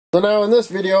So now in this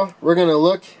video we're going to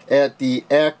look at the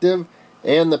active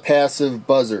and the passive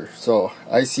buzzer. So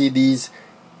I see these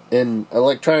in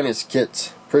electronics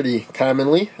kits pretty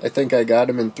commonly. I think I got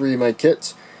them in 3 of my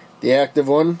kits. The active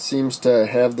one seems to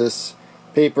have this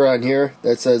paper on here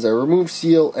that says a remove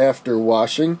seal after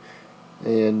washing,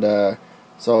 and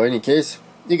so in any case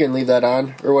you can leave that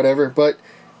on or whatever, but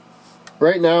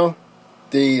right now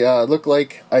they look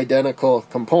like identical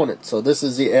components. So this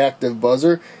is the active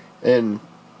buzzer, and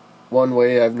one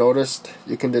way I've noticed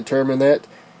you can determine that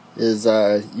is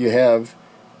you have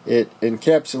it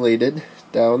encapsulated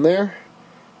down there,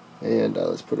 and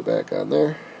let's put it back on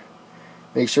there.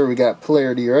 Make sure we got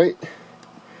polarity right.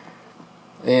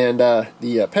 And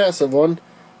the passive one,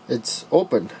 it's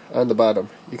open on the bottom.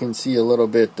 You can see a little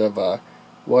bit of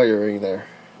wiring there,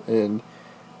 and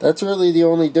that's really the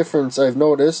only difference I've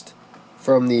noticed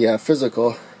from the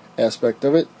physical aspect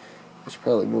of it. I should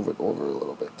probably move it over a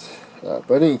little bit.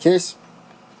 But in any case,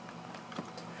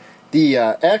 the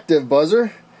active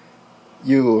buzzer,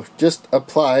 you just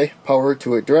apply power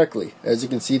to it directly. As you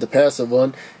can see, the passive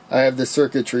one, I have the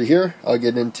circuitry here. I'll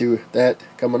get into that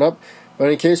coming up. But in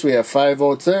any case, we have 5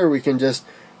 volts there. We can just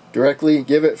directly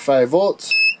give it 5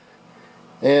 volts.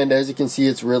 And as you can see,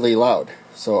 it's really loud.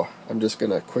 So I'm just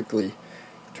going to quickly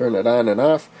turn it on and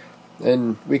off.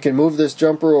 And we can move this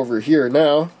jumper over here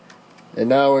now. And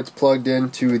now it's plugged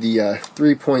into the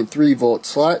 3.3 volt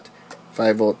slot.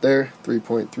 5 volt there,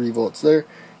 3.3 volts there.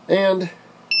 And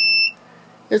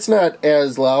it's not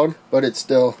as loud, but it's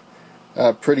still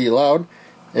pretty loud.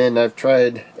 And I've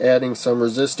tried adding some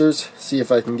resistors, see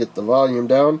if I can get the volume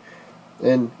down,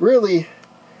 and really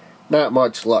not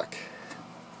much luck.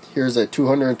 Here's a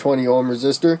 220 ohm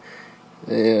resistor,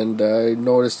 and I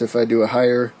noticed if I do a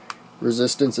higher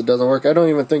resistance it doesn't work. I don't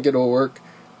even think it'll work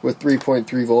with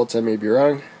 3.3 volts. I may be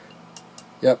wrong.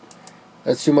 Yep,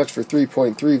 that's too much for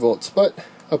 3.3 volts, but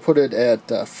I'll put it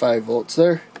at 5 volts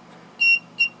there.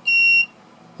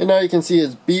 And now you can see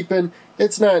it's beeping.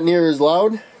 It's not near as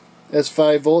loud as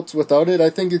 5 volts without it. I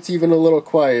think it's even a little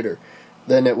quieter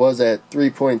than it was at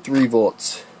 3.3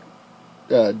 volts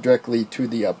directly to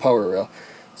the power rail.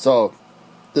 So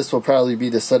this will probably be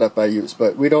the setup I use,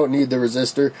 but we don't need the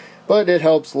resistor, but it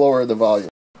helps lower the volume.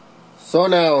 So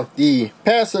now the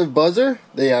passive buzzer,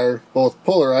 they are both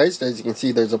polarized. As you can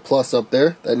see, there's a plus up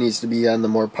there. That needs to be on the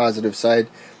more positive side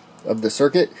of the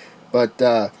circuit, but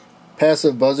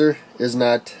passive buzzer is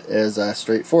not as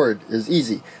straightforward, as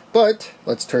easy. But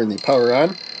let's turn the power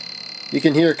on. You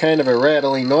can hear kind of a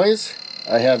rattling noise.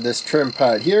 I have this trim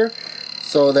pot here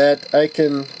so that I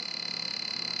can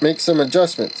make some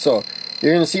adjustments. So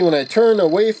you're going to see when I turn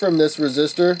away from this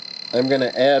resistor, I'm going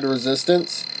to add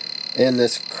resistance, and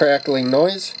this crackling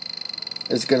noise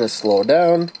is going to slow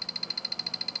down.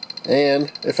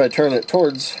 And if I turn it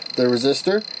towards the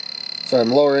resistor, so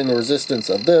I'm lowering the resistance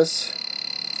of this,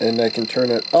 and I can turn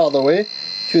it all the way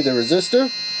to the resistor,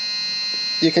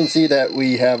 you can see that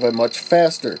we have a much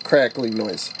faster crackling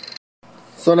noise.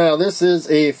 So now this is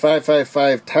a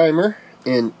 555 timer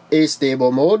in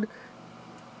astable mode,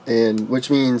 and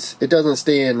which means it doesn't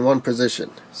stay in one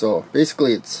position. So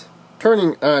basically it's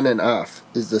turning on and off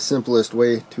is the simplest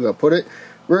way to put it.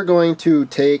 We're going to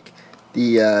take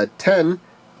the 10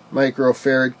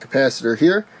 microfarad capacitor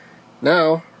here.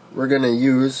 Now we're going to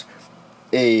use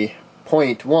a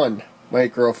 0.1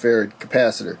 microfarad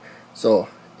capacitor. So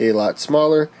a lot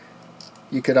smaller.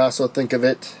 You could also think of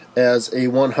it as a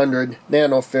 100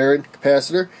 nanofarad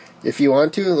capacitor if you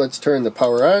want to. Let's turn the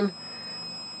power on,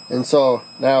 and so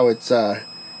now it's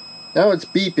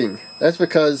beeping. That's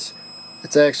because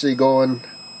it's actually going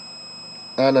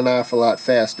on and off a lot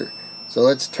faster. So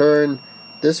let's turn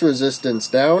this resistance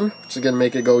down, which is going to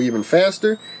make it go even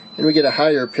faster, and we get a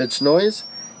higher pitch noise.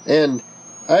 And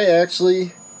I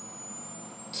actually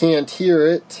can't hear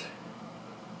it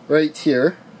right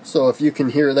here. So if you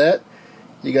can hear that,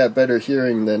 you got better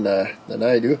hearing than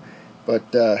I do.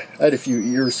 But I had a few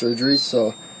ear surgeries,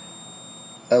 so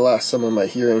I lost some of my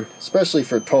hearing, especially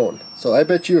for tone. So I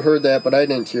bet you heard that, but I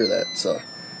didn't hear that. So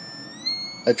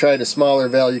I tried a smaller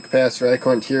value capacitor. I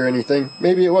couldn't hear anything.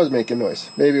 Maybe it was making noise.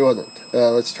 Maybe it wasn't.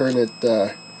 Let's turn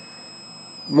it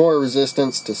more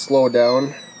resistance to slow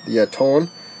down the tone.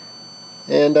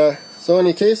 And so in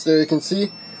any case, there you can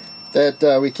see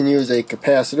that we can use a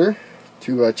capacitor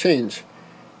to change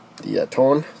the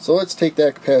tone. So let's take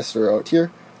that capacitor out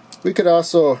here. We could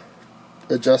also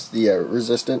adjust the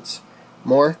resistance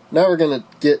more. Now we're going to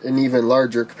get an even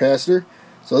larger capacitor.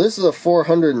 So this is a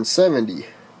 470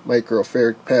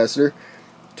 microfarad capacitor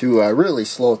to really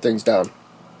slow things down.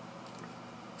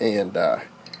 And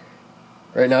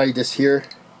right now you just hear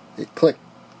it click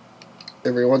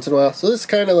every once in a while. So this is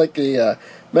kind of like a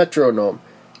metronome,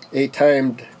 a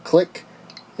timed click,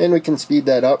 and we can speed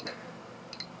that up.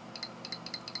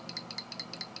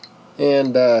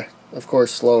 And of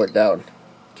course slow it down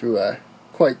to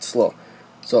quite slow.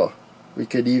 So we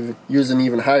could even use an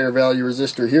even higher value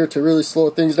resistor here to really slow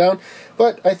things down,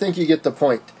 but I think you get the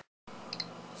point.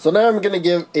 So now I'm going to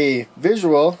give a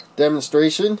visual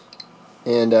demonstration,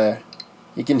 and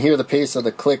you can hear the pace of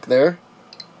the click there.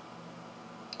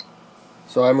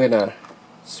 So I'm going to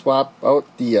swap out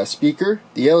the speaker.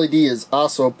 The LED is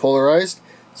also polarized,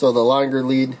 so the longer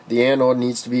lead, the anode,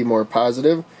 needs to be more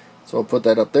positive. So we'll put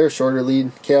that up there. Shorter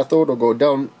lead cathode will go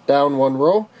down one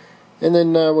row, and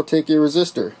then we'll take a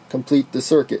resistor, complete the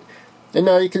circuit. And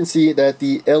now you can see that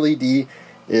the LED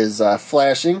is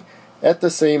flashing at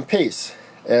the same pace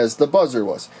as the buzzer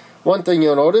was. One thing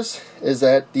you'll notice is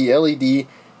that the LED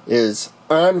is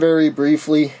on very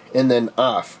briefly and then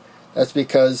off. That's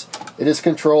because it is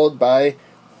controlled by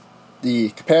the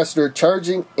capacitor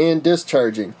charging and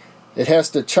discharging. It has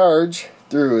to charge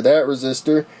through that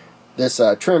resistor, this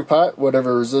trim pot,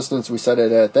 whatever resistance we set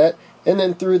it at that, and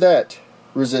then through that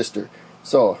resistor.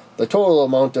 So the total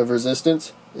amount of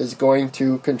resistance is going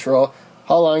to control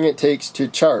how long it takes to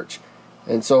charge.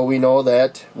 And so we know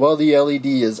that while the LED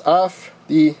is off,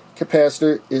 the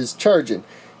capacitor is charging.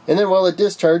 And then while it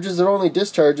discharges, it only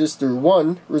discharges through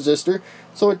one resistor,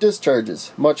 so it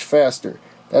discharges much faster.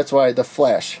 That's why the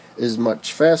flash is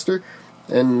much faster.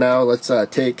 And now let's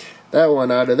take that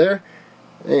one out of there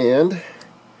and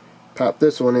pop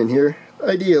this one in here.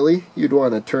 Ideally, you'd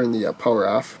want to turn the power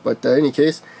off, but in any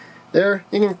case, there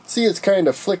you can see it's kind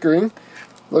of flickering.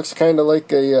 Looks kind of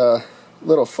like a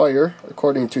little fire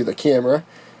according to the camera.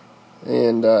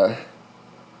 And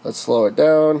let's slow it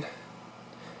down,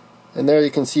 and there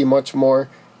you can see much more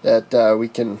that we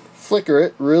can flicker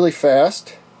it really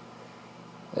fast.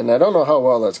 And I don't know how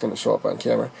well that's going to show up on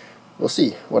camera. We'll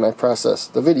see when I process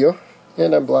the video.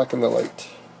 And I'm blocking the light,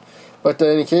 but in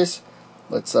any case,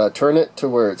 let's turn it to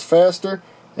where it's faster,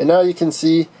 and now you can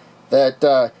see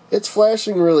that it's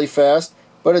flashing really fast,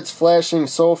 but it's flashing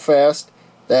so fast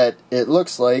that it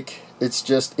looks like it's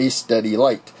just a steady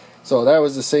light. So that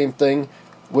was the same thing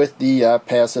with the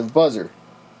passive buzzer.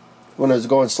 When it was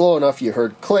going slow enough, you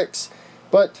heard clicks,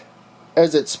 but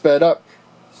as it sped up,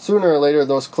 sooner or later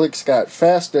those clicks got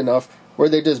fast enough where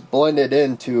they just blended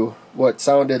into what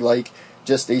sounded like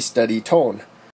just a steady tone.